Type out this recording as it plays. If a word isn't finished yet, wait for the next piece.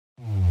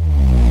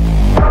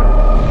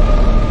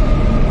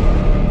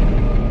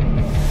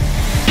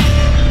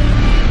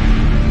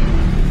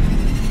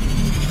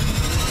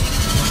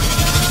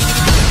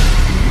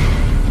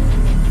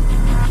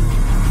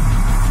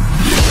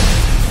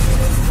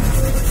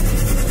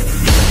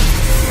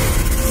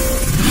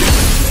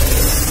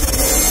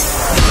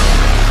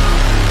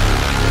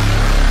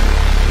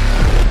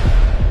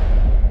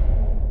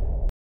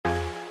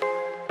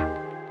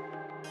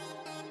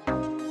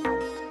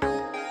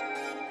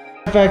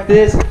Fact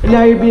is, and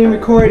now you're being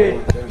recorded.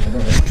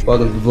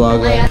 Welcome to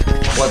Vlog Life.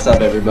 What's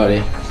up,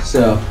 everybody?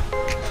 So,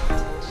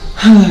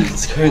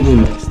 it's currently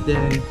the next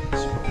day.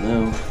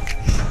 No.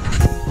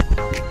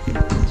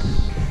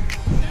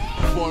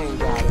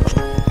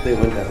 They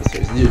went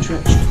downstairs to do a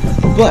trick.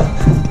 But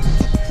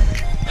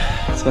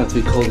it's about to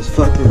be cold as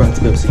fuck. We're about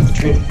to go see the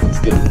train. Let's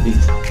go to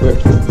these. Where the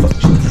fuck?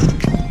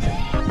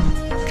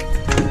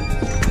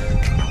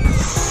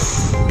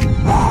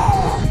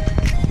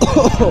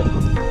 Oh,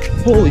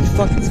 holy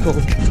fuck, it's cold.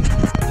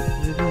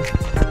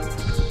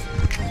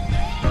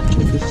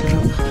 Check this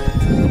out.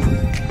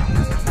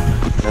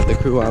 Got the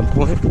crew on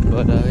point,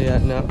 but yeah,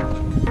 no.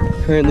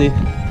 Currently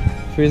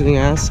freezing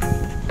ass.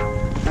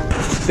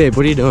 Babe,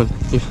 what are you doing?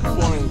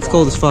 It's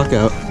cold as fuck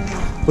out.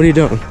 What are you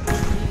doing?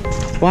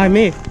 Why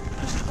me?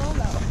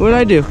 What did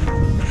I do?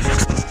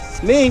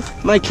 Me?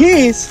 My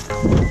keys?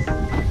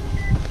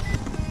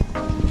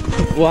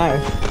 Why?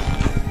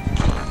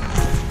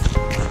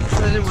 I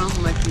didn't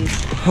want my keys.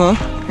 Huh? I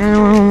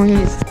don't want my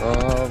keys.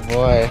 Oh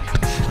boy.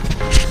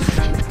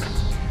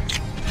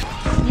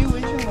 New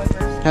winter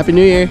wipers. Happy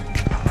New Year.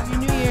 Happy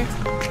New Year.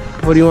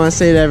 What do you want to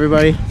say to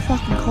everybody?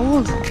 Fucking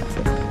cold.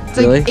 It's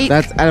Really? like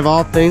That's out of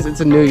all things, it's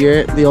a new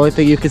year. The only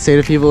thing you could say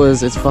to people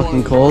is it's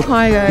fucking cold.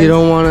 Hi guys. You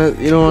don't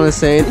wanna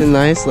say anything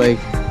nice, like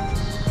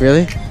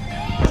really?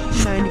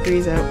 9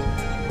 degrees out.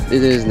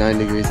 It is 9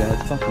 degrees out.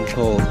 It's fucking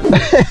cold.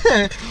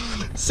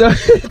 So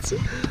it's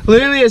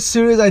literally as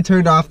soon as I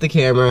turned off the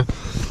camera,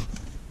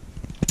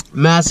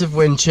 massive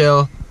wind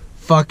chill,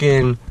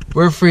 fucking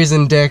we're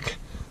freezing dick.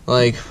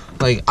 Like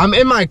I'm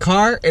in my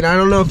car and I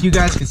don't know if you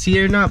guys can see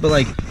it or not, but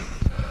like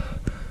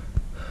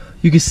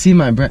you can see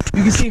my breath.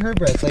 You can see her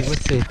breath. Like,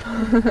 let's see.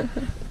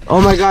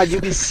 Oh my god,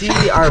 you can see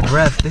our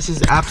breath. This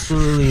is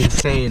absolutely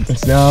insane.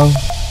 It's now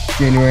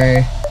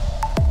January,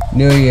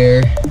 New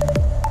Year.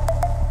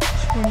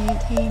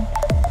 2018.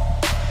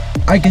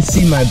 I can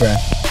see my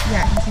breath.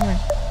 Yeah, I can see mine.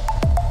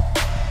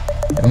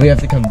 And we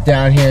have to come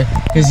down here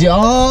because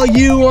all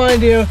you want to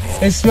do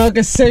is smoke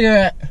a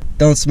cigarette.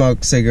 Don't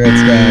smoke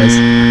cigarettes, guys.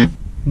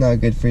 Not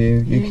good for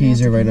you. Your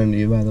keys are right under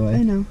you, by the way.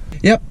 I know.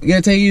 Yep,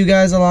 gonna take you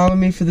guys along with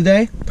me for the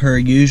day, per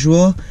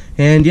usual.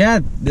 And yeah,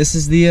 this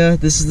is the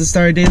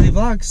Star Daily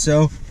Vlog.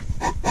 So,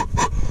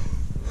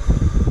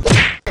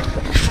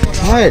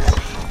 what?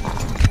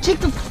 Take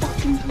the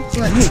fucking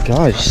pizza. Oh my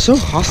gosh, she's so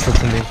hostile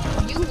to me.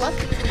 You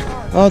left it in the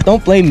car. Oh,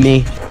 don't blame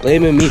me.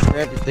 Blaming me for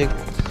everything,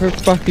 per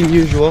fucking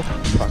usual.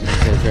 Fucking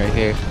kids right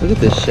here. Look at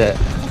this shit.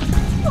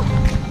 I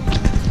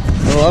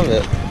love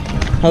it.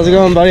 How's it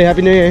going, buddy?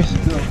 Happy New Year's.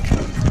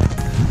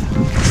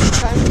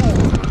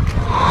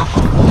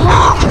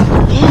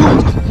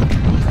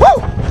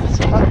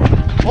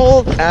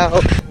 Cold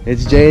out.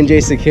 It's J&J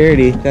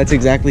Security. That's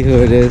exactly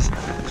who it is.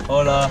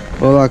 Hola.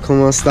 Hola,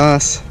 ¿cómo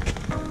estás?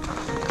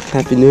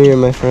 Happy New Year,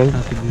 my friend.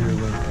 Happy New Year,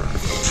 man.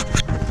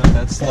 Got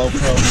that slow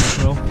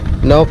pro.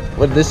 Nope.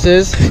 What this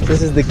is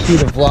the key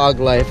to vlog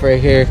life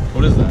right here.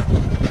 What is that?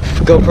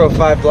 GoPro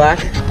 5 Black.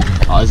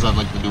 Oh, is that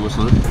like the newest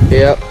one?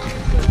 Yep.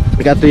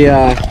 We got the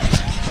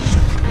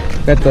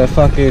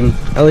fucking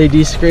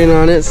LED screen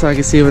on it so I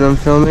can see what I'm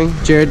filming.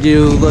 Jared,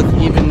 you look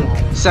even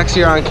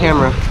sexier on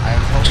camera. I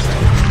hope so.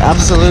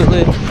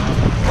 Absolutely. Did you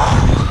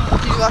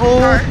lock your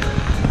car?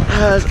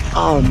 As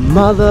a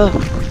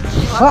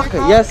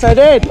motherfucker. Yes, I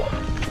did.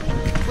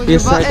 Was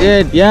Yes, your I button?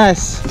 did.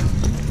 Yes.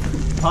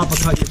 Papa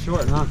cut you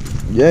short, huh?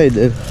 Yeah, he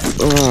did.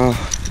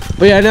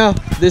 But yeah, no.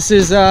 This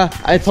is.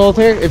 I told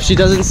her if she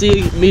doesn't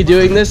see me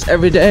doing this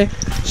every day,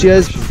 she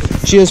has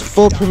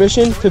full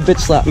permission to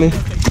bitch slap me.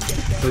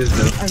 Please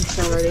do. I'm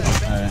so ready.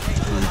 Alright.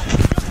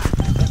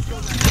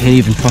 Can't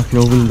even fucking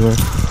open the door.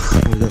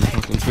 I'm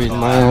fucking freezing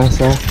my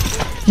ass off.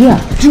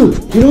 Yeah, dude,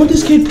 you know what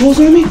this kid pulls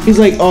on me? He's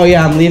like, oh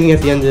yeah, I'm leaving at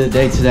the end of the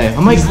day today.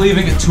 I'm like, He's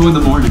leaving at 2 in the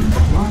morning.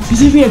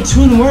 he's leaving at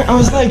 2 in the morning? I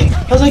was like,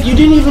 you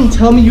didn't even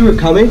tell me you were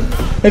coming?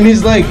 And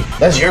he's like,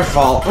 that's your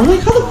fault. I'm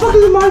like, how the fuck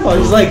is it my fault?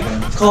 He's like,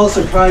 it's called a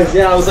surprise.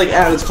 Yeah, I was like,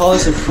 Adam, it's called a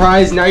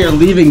surprise. Now you're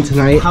leaving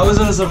tonight. How is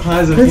it a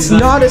surprise if It's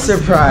not a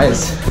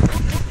surprise.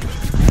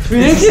 It's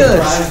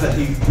ridiculous. Surprise that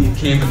he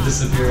came and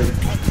disappeared.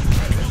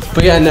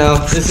 But yeah, no,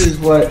 this is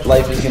what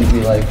life is gonna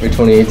be like for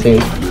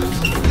 2018.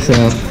 So,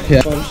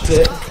 yeah. Fun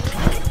shit.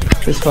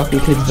 This fucking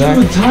kid's back.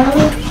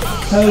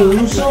 Tyler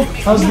Russo?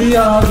 How's the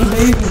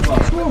baby?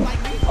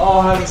 Oh,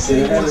 I haven't seen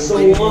it in so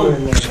long.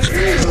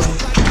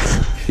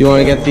 You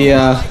wanna get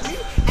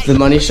the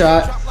money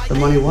shot? The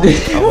money what?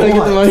 You wanna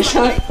get the money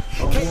shot?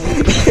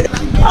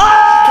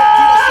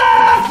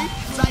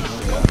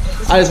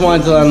 I just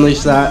wanted to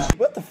unleash that.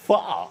 What the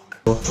fuck?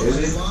 Look at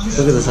this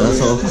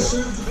asshole.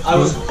 I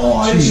was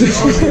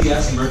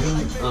yes,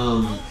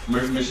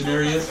 American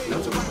missionary is.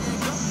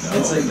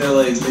 It's like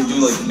they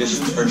do like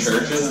missions for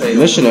churches. They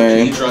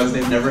Missionary? Don't drugs.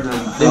 They've never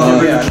done. They've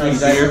never had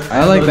drugs here.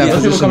 I like that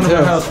position too.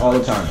 All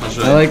the time.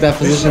 I like that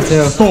position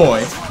too.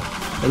 Boy.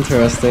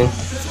 Interesting.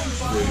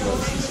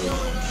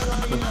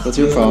 What's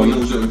your problem?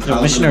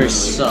 Missionaries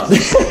suck.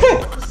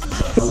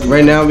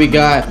 Right now we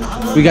got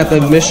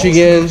the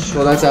Michigan.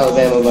 Well, that's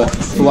Alabama, but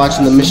we're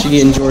watching the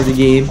Michigan-Georgia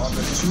game.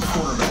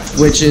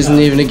 which isn't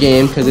even a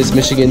game because it's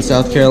Michigan,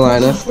 South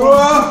Carolina.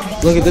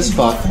 Look at this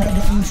fuck.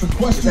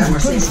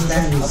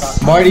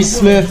 Marty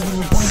Smith.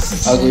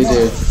 Ugly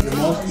dude.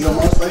 You'll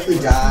most likely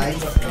die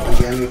on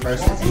January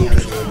 1st than any other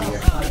day of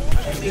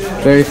the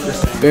year.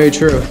 Very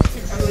true.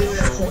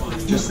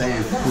 Just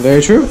saying.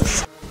 Very true.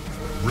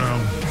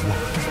 Round 1.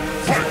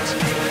 Fight!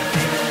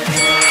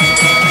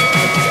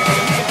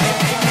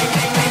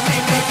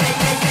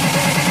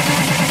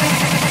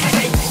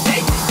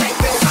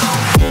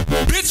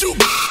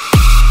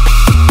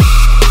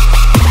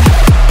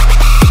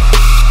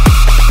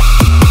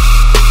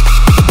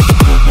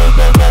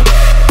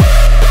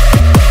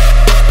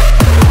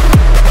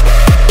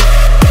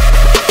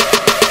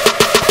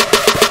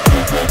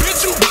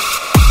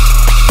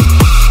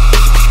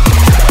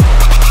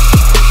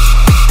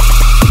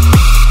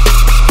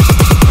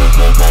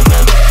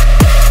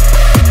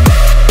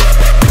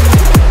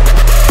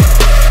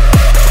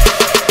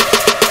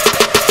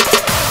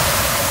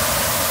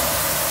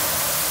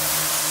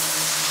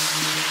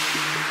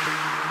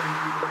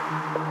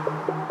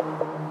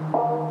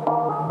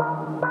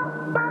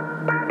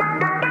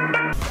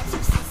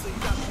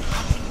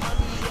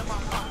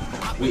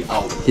 We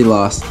out. He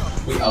lost.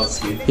 We out,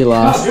 Steve. He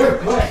lost.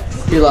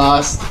 He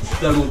lost.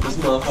 Done with this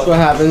That's motherfucker. what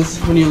happens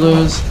when you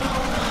lose.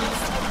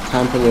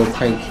 Time for a little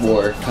prank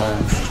war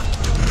time.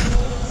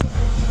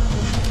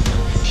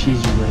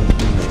 She's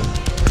raping me.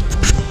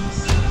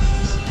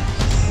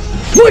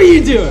 What are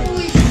you doing?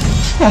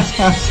 I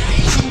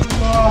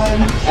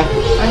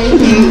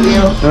hate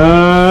you.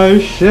 Oh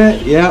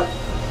shit, yep.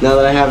 Now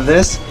that I have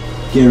this,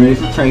 get ready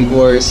for Prank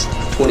Wars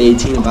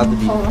 2018, about to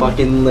be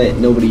fucking lit.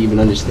 Nobody even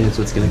understands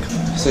what's gonna come.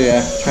 So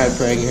yeah, tried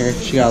pranking her.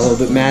 She got a little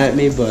bit mad at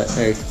me, but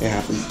hey, it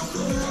happens.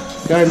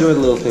 Gotta enjoy the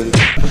little things.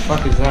 What the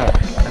fuck is that?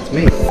 That's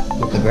me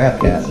with the grab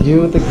cap.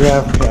 You with the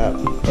grab cap.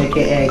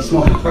 AKA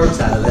smoking perks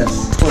out of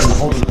this. Putting the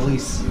whole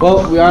police.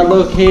 Well, we are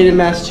located in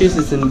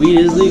Massachusetts and weed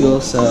is legal,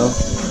 so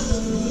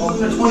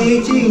Open in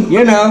 2018.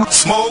 you know.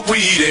 Smoke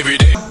weed every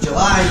day.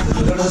 July.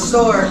 Go to the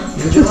store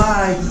in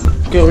July.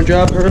 Go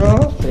drop her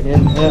off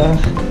and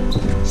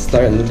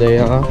starting the day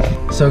off.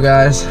 So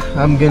guys,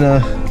 I'm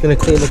gonna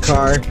clean the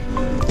car.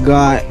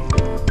 Got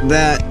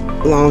that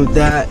along with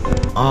that.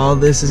 All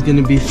this is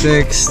gonna be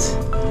fixed.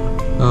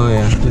 Oh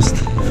yeah, just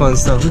fun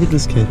stuff. Look at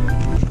this kid.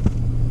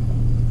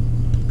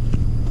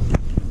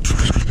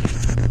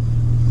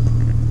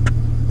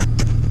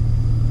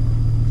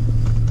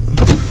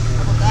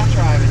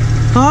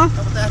 Huh?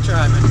 How about that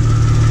driving?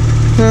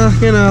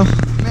 You know.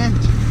 Man.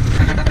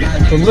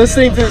 I'm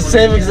listening to the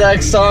same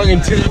exact song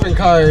in two different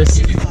cars.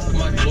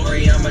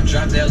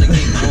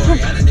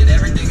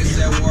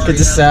 It's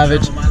a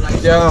savage.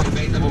 Yo,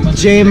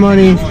 J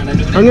Money.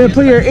 I'm gonna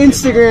put your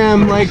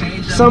Instagram like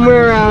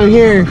somewhere around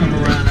here.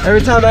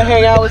 Every time I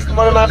hang out with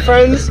one of my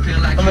friends,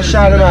 I'm gonna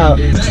shout him out.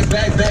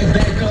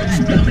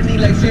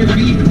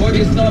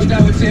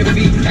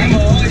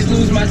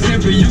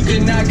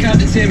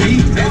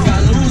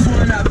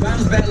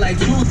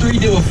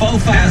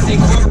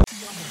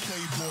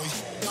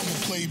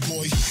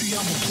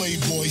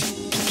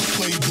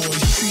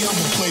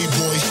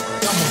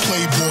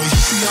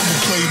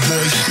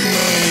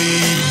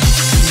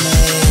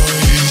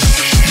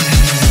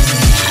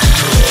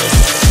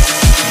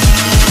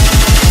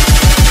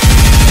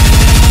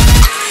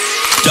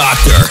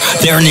 Doctor,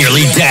 they're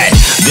nearly dead.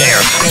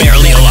 They're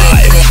barely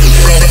alive.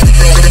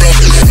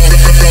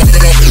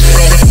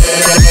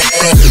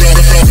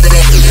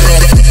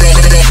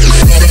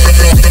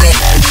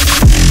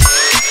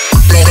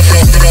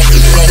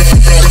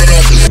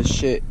 This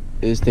shit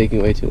is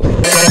taking way too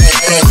long.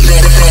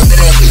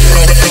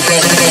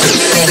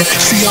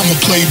 See, I'm a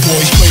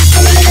playboy.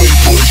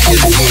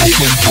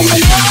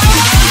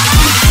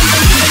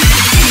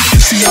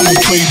 See, I'm a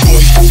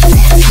playboy.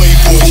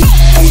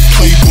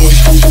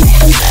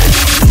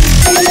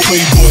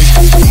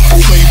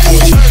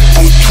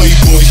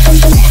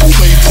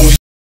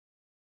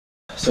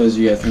 So as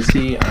you guys can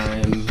see,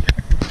 I'm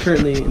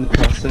currently in the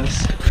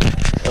process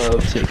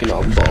of taking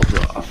all the bulbs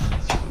off.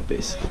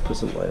 Basically put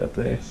some light up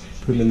there,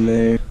 put them in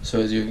there. So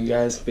as you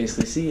guys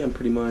basically see, I'm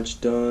pretty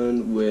much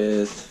done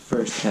with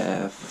first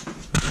half.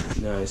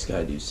 Now I just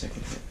gotta do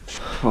second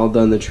half. All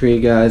done the tree,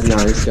 guys. Now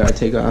I just gotta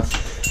take off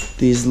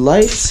these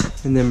lights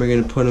and then we're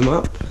gonna put them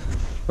up.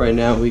 Right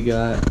now we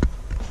got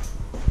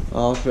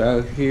all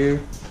out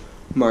here.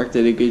 Mark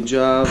did a good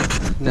job.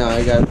 Now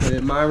I gotta put it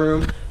in my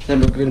room. Then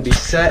we're gonna be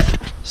set.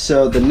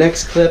 So the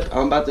next clip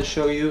I'm about to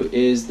show you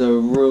is the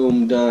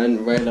room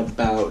done right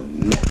about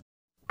now.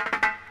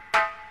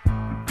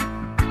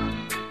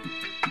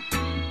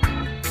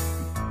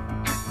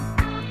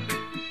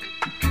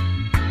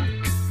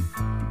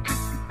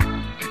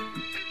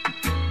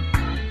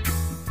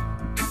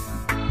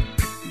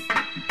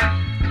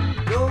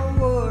 Don't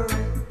worry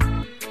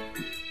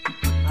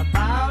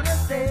about a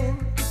thing,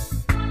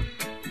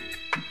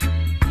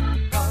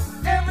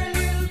 'cause every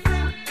little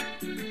thing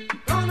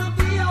gonna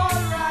be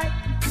alright.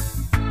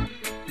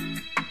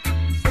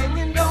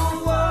 Singing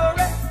don't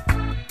worry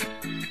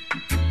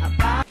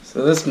about.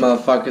 So this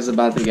motherfucker's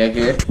about to get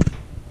here.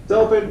 It's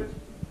open.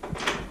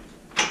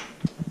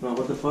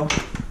 fuck?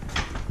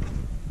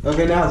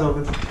 Okay, now it's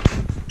open.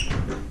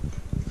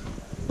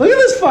 Look at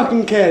this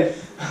fucking kid.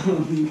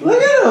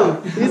 Look at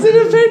him. He's in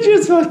the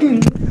Patriots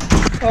fucking.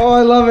 Oh,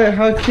 I love it.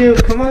 How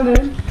cute. Come on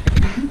in.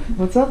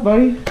 What's up,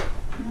 buddy?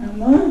 Not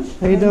much.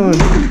 How you doing?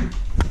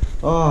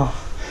 Oh,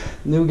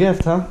 new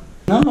gift, huh?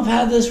 No, I've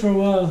had this for a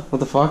while. What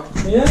the fuck?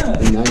 Yeah.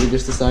 And now you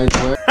just decided to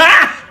wear it?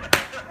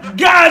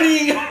 Got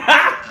him!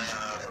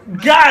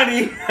 Got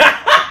him!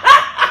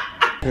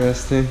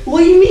 Interesting. What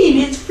do you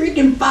mean? It's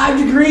freaking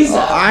 5 degrees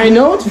out. I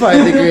know it's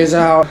 5 degrees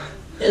out.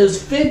 It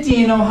was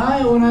 50 in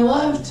Ohio when I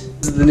left.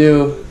 This is the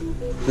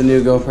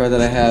new GoPro that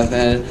I have,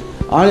 and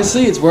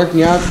honestly, it's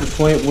working out to the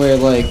point where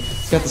like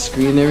it's got the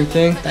screen and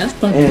everything. That's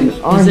fucking. And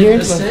on is here, it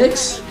the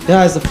 6?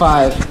 Yeah, it's the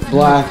 5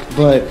 black,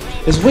 but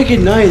it's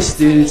wicked nice,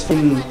 dude. It's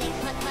fucking.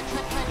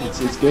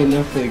 It's good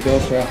enough for the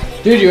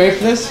GoPro. Dude, you ready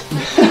for this?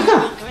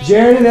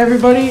 Jared and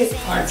everybody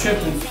Are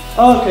tripping.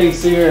 Oh, okay,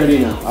 so you already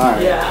know. All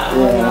right. Yeah, I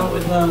went out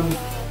with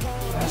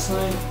last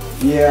night.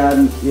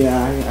 Yeah,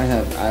 I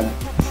have.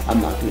 I'm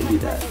not gonna do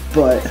that,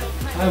 but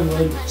I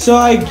would. so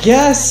I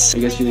guess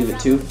you leave at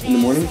 2 in the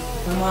morning.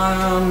 My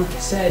mom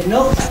said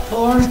nope at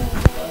 4. I'm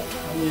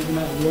leaving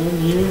at 1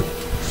 here.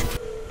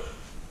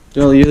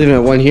 Joel, you're leaving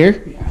at 1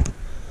 here? Yeah.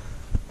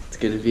 It's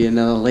gonna be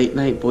another late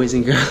night, boys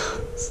and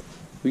girls.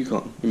 Who you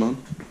calling? Your mom?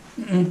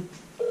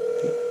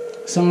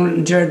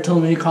 Jared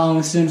told me to call him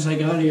as soon as I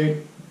got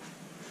here.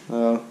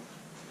 Oh.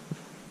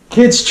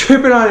 Kid's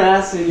tripping on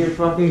acid and you're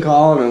fucking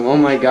calling him. Oh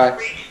my god.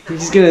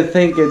 He's gonna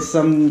think it's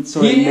some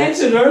sort of He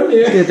answered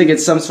earlier. He's gonna think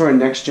it's some sort of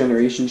next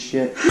generation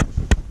shit.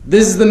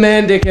 This is the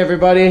man dick,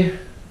 everybody.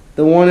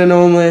 The one and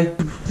only.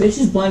 This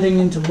is blending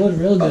into wood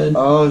real good.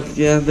 Oh,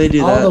 yeah, they do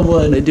that. All the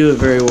wood. They do it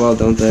very well,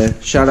 don't they?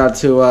 Shout out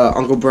to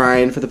Uncle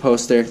Brian for the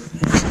poster.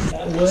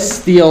 That wood.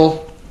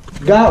 Steel.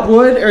 Got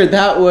wood or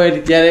that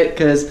wood? Get it?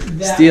 Because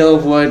steel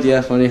of wood.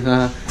 Yeah, funny,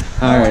 huh?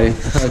 Alrighty.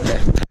 Okay.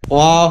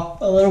 Wow.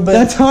 A little bit.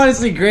 That's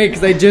honestly great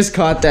because I just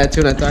caught that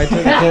too and I thought I took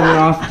the camera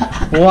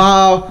off.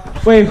 Wow.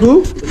 Wait,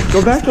 who?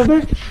 Go back.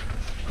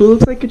 Who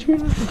looks like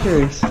Katrina? I'm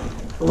curious.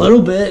 A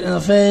little bit in the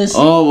face.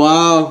 Oh,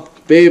 wow.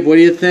 Babe, what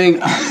do you think?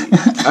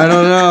 I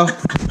don't know.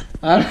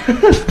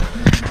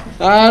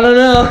 I don't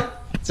know.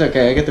 It's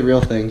okay. I get the real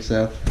thing,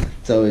 so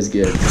it's always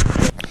good.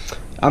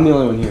 I'm the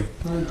only one here.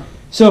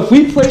 So if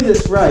we play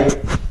this right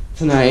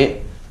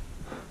tonight,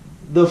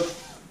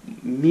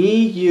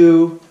 me,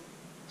 you,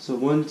 so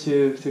 1,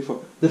 2, 3, 4,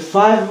 the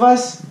 5 of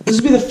us, this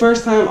will be the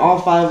first time all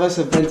 5 of us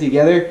have been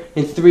together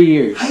in 3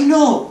 years. I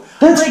know.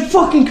 That's like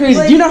fucking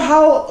crazy. Do you know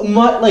how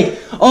much,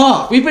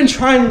 we've been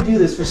trying to do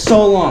this for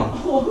so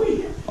long.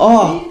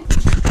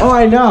 Oh,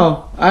 I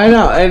know.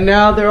 And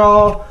now they're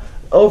all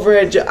over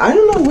at, I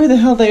don't know where the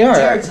hell they are.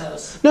 Jared's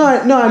house. No,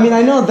 I mean,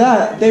 I know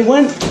that. They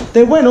went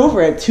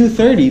over at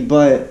 2:30,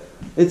 but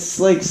it's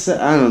like,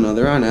 I don't know,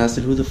 they're on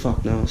acid, who the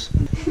fuck knows?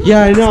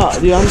 Yeah, I know,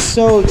 dude, I'm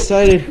so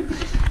excited.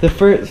 The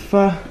first,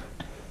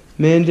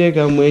 man dick,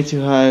 I'm way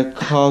too high,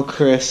 call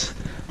Chris.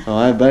 Oh,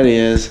 I bet he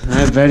is.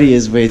 I bet he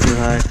is way too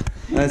high.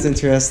 That's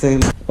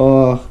interesting.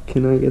 Oh,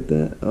 can I get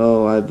that?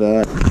 Oh, I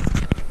bet.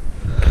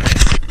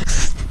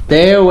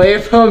 Stay away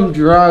from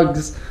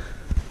drugs.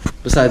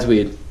 Besides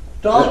weed.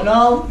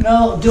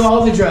 No, do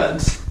all the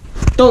drugs.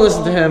 Don't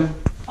listen to him.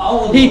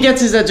 All of He them.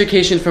 gets his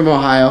education from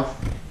Ohio.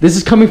 This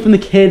is coming from the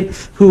kid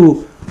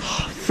who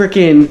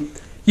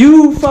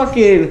you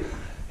fucking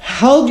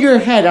held your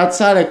head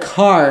outside a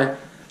car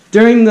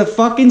during the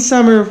fucking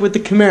summer with the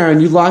Camaro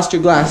and you lost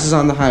your glasses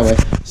on the highway.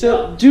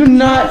 So do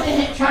not.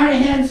 Trying to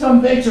hand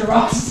some bitch a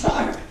rock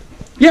star.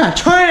 Yeah,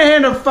 trying to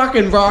hand a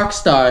fucking rock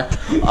star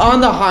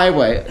on the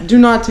highway. Do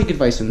not take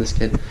advice from this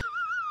kid.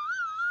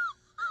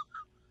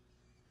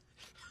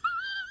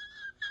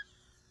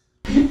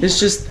 It's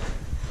just.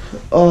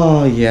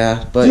 Oh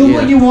yeah, but Do yeah.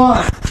 what you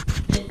want.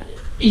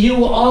 You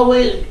will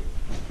always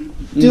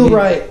do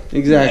right.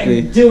 Exactly.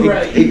 And do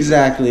right.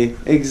 Exactly.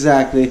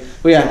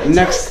 Well, yeah,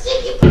 next.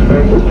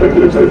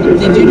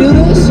 Did you do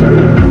this?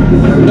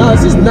 No,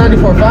 this is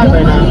 94.5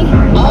 right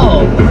now.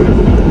 Oh.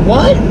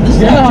 What? This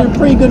is actually a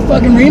pretty good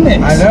fucking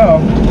remix. I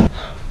know.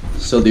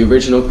 So the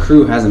original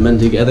crew hasn't been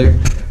together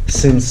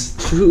since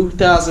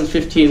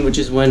 2015, which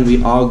is when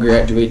we all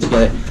graduated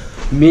together.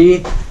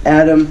 Me,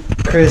 Adam,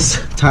 Chris,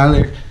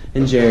 Tyler,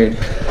 and Jared.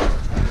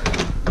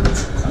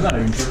 I'm not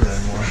even tripping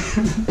anymore.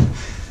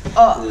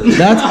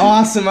 That's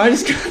awesome. I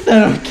just got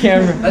that on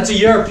camera. That's a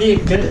European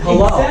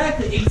hello.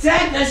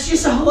 Exactly. That's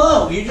just a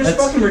hello. You're just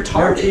That's fucking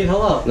retarded. European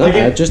hello. No, like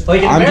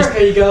in I'm America,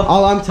 just, you go,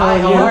 all I'm hi,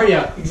 telling how you. are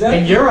you? Exactly.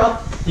 In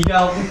Europe, you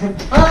go,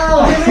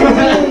 Oh,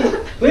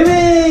 wee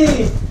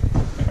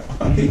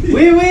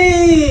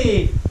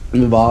wee.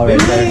 The ball right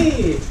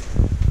there.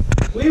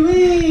 Wee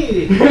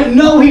wee.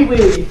 No wee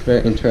wee.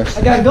 Very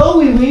interesting. I gotta go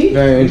wee wee.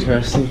 Very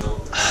interesting.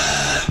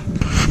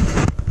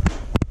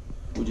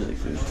 Would you like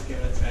food?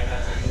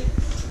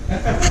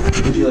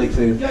 Would you like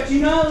food? Got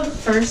your nose.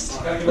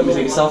 First. Let me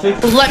take a selfie.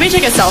 Let me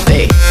take a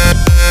selfie.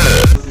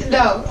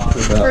 No.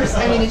 First,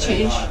 I need to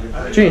change.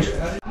 Change.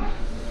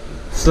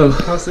 So,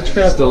 how's the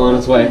trip? Still on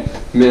its way.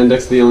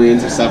 Mandek's the only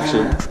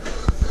interception.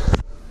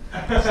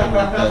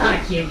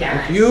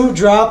 If you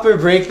drop or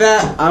break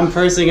that, I'm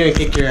personally gonna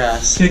kick your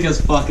ass. Kick his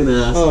fucking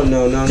ass. Oh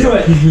no, no, Do no.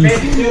 it,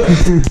 baby, do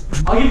it.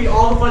 I'll give you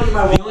all the money in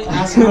my The only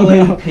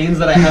acid-related pains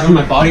that I have in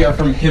my body are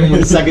from him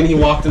the second he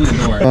walked in the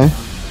door. Okay.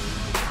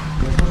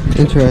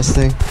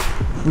 Interesting.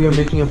 We are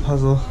making a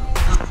puzzle.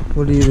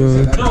 What are you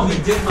doing? No,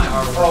 he did my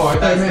armor. Oh, I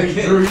thought he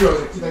drew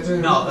you.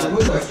 No, that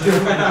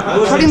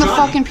Putting the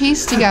fucking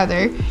piece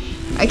together.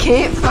 I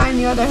can't find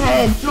the other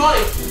head.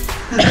 Johnny!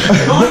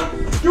 Johnny!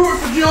 Do it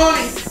for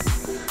Johnny!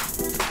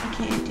 I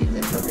can't do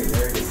this.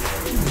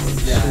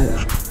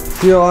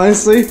 Yo,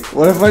 honestly,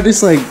 what if I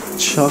just like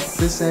chuck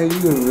this at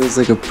you and it was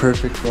like a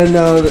perfect fit?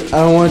 No, I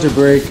don't want it to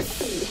break.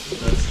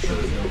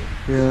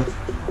 Yeah.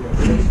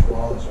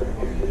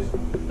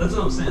 That's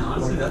what I'm saying,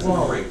 honestly, that's a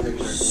great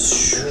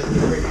picture.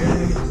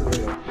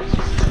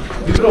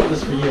 We put up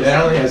this for years. It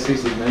only has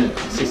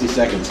 60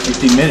 seconds.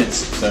 60 minutes,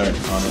 sorry, on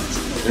it.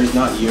 There's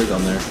not years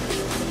on there.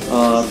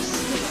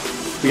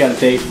 We got a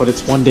date, but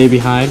it's 1 day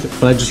behind.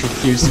 But I just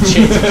refuse to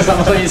change it because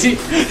I'm lazy.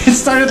 It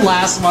started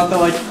last month. They're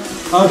like,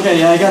 okay,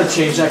 yeah, I gotta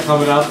change that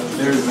coming up.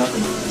 There's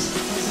nothing on this.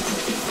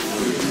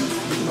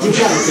 You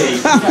got a date.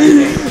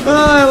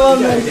 Oh, I love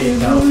that.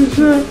 Holy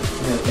shit.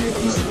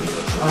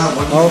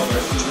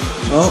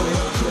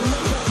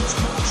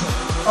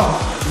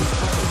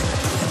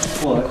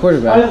 What?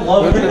 Quarterback. I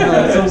love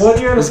it. So 1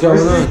 year What's going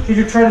on? because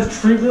you're trying to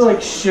treat me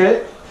like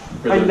shit.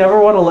 I never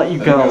want to let you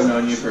I've go.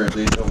 known you for at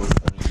least over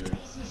 20 years.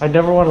 I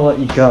never want to let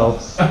you go.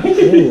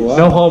 Ooh, wow.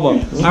 No homo.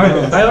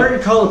 I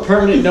already called it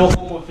permanent no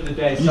homo for the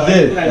day. So You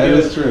did. That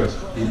is true.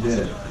 You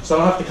did. So I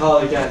don't have to call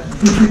it again.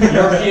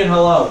 European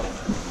hello.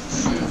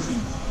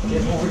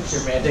 Get over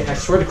here, man, Dick. I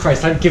swear to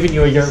Christ, I'm giving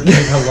you a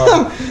European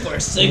hello. For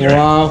a cigarette.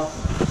 Wow.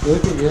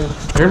 Look at you.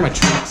 You're in my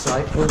trunk, so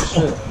I Oh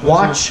shit.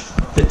 watch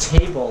the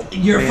table.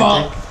 Your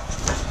fault.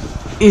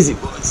 Easy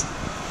boys.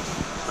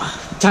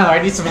 Tyler,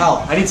 I need some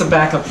help. I need some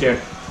backup here.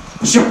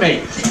 Shoot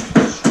me.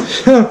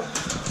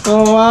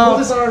 Oh wow. Hold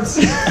his arms.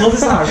 Hold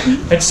his arm.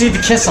 I just need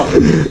to kiss him.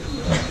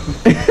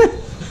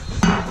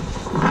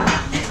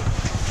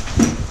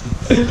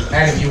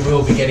 And you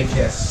will be getting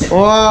kissed.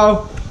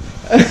 Wow.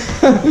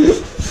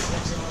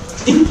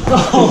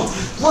 Oh,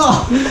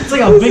 wow. It's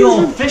like a big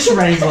old fish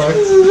wrangler.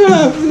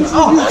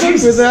 Oh,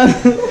 Jesus.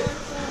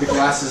 The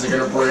glasses are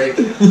gonna break.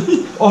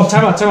 Oh,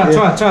 time out.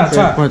 Watch out. I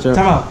got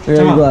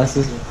your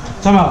glasses.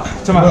 Time out.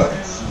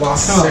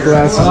 Lost Come on.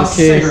 cigarette. I lost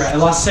a cigarette. I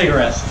lost a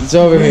cigarette. It's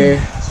over here.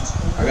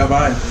 I got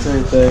mine. It's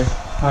right there.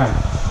 Alright.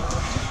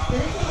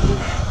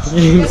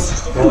 You're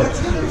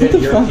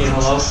getting European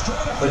hello.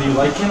 But do you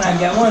like it? Can I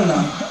get one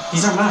though?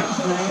 These are mine.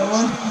 Can I get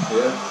one?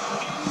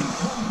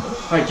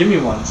 Yeah. Alright, give me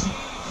one.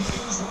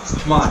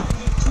 Come on.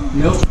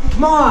 Nope.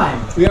 Come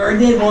on. We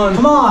already did one.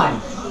 Come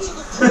on.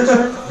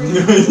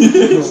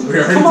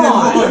 Come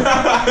on.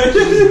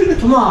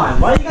 Come on.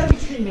 Why do you gotta be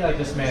treating me like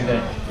this, man?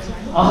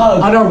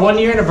 On our 1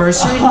 year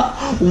anniversary?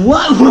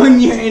 What 1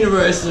 year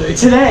anniversary?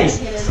 Today.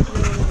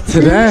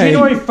 Today.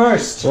 January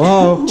 1st.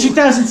 Whoa.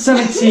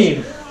 2017.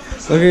 Look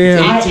at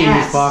him. 18,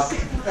 you fuck.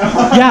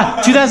 Yeah,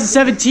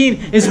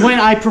 2017 is when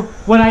I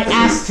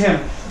asked him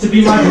to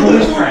be my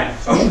boyfriend.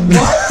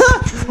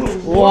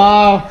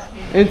 Wow.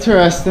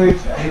 Interesting.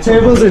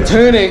 Tables are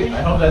turning.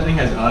 I hope that thing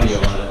has audio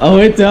on it. Oh,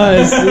 it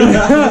does.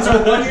 It's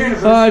our 1 year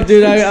anniversary. Oh,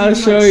 dude, I'll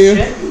show you.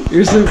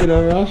 You're sleeping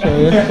over. I'll show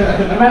you.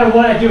 No matter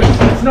what I do,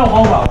 it's no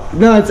homo.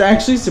 No, it's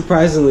actually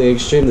surprisingly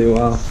extremely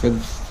well for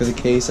the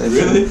case. I think.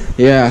 Really?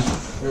 Yeah.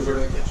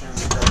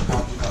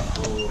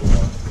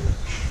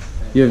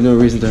 You have no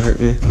reason to hurt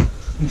me.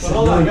 But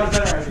hold on, I got a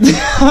better idea.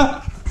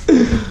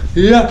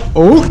 Yeah.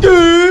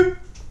 Okay.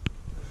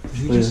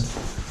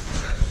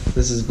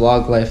 This is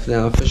vlog life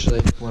now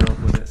officially.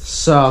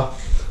 So.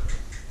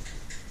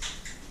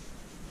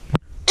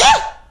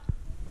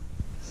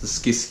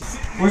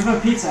 Where's my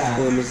pizza at?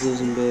 Almost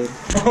losing, babe.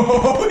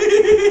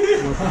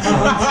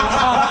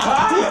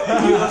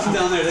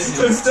 Down there,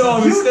 it's still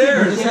on the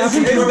stairs.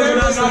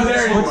 It's not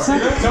there anymore.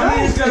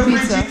 Somebody's got a free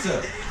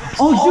pizza.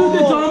 Oh, dude,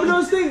 the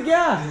Domino's thing?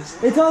 Yeah.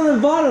 It's on the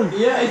bottom.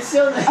 Yeah, it's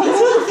still there. It's on the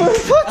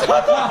first floor.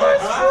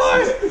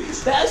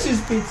 That's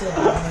just pizza.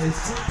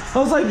 I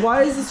was like,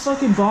 why is this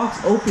fucking box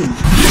open?